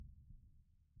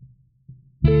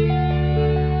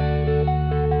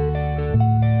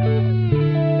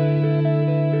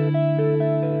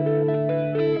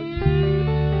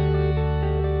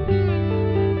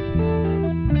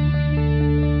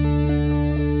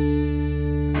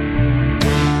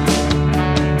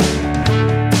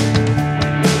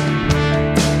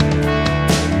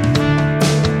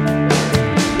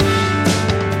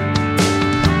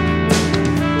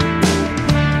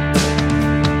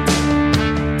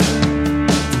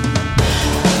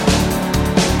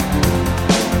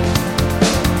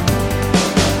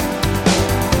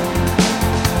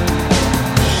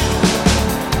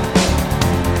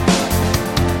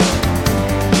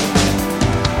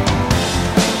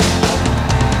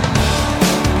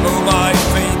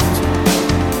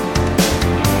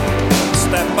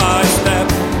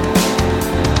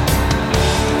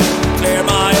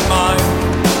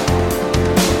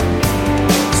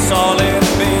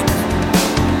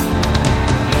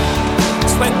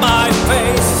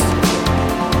face,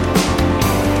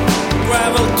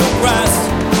 gravel to grass,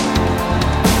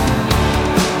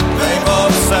 wave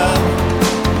of sand.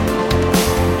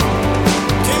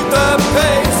 Keep the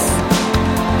pace,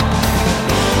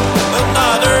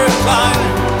 another climb.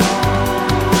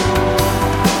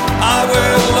 I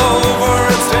will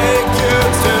overtake you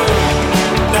too.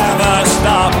 Never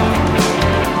stop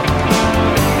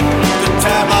to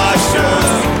tear my shoes.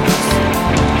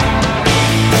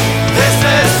 This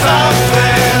is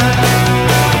something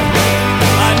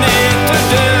I need to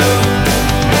do.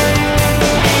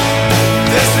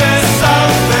 This is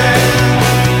something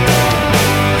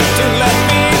to let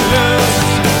me loose.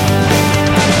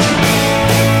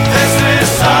 This is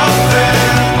something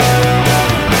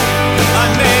I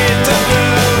need to do.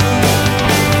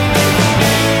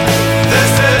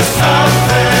 This is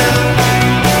something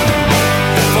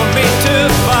for me to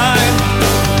find.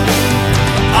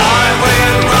 I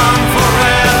will run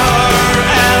forever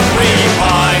and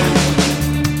rewind.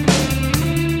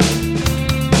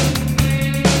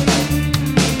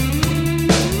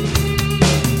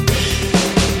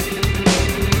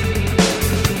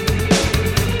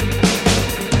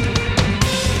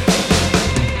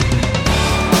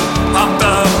 Pump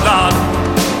the blood,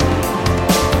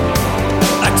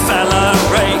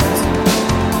 accelerate,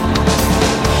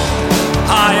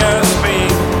 higher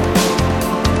speed,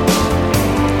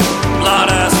 blood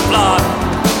as blood,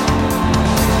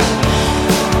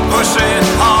 push it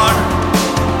hard,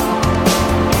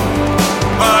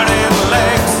 burning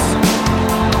legs,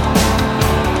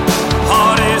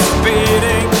 heart is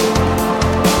beating,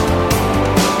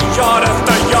 yard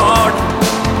after yard.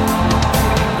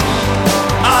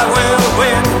 I will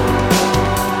win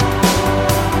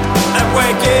and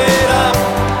wake it up.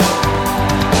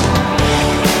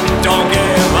 Don't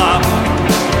give up,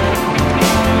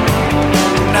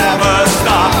 never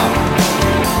stop.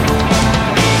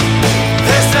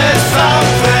 This is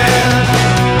something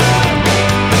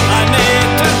I need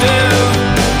to do.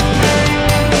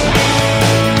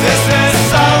 This is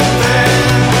something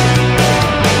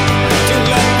to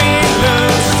let me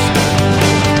loose.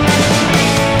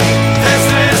 This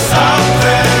is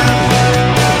something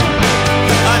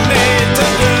I need to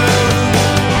do.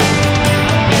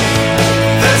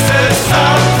 This is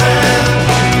something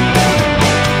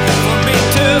for me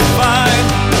to find.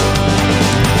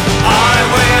 I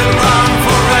will run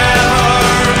forever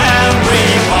and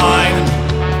rewind.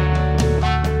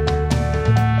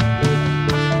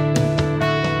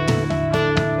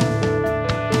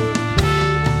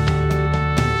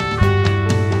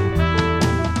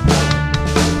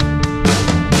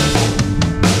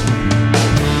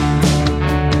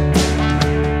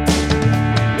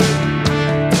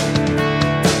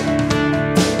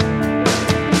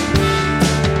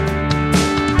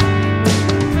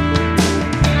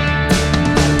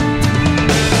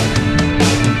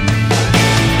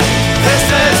 This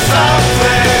is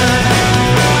something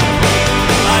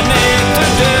I need to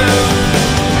do.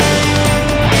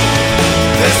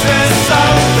 This is something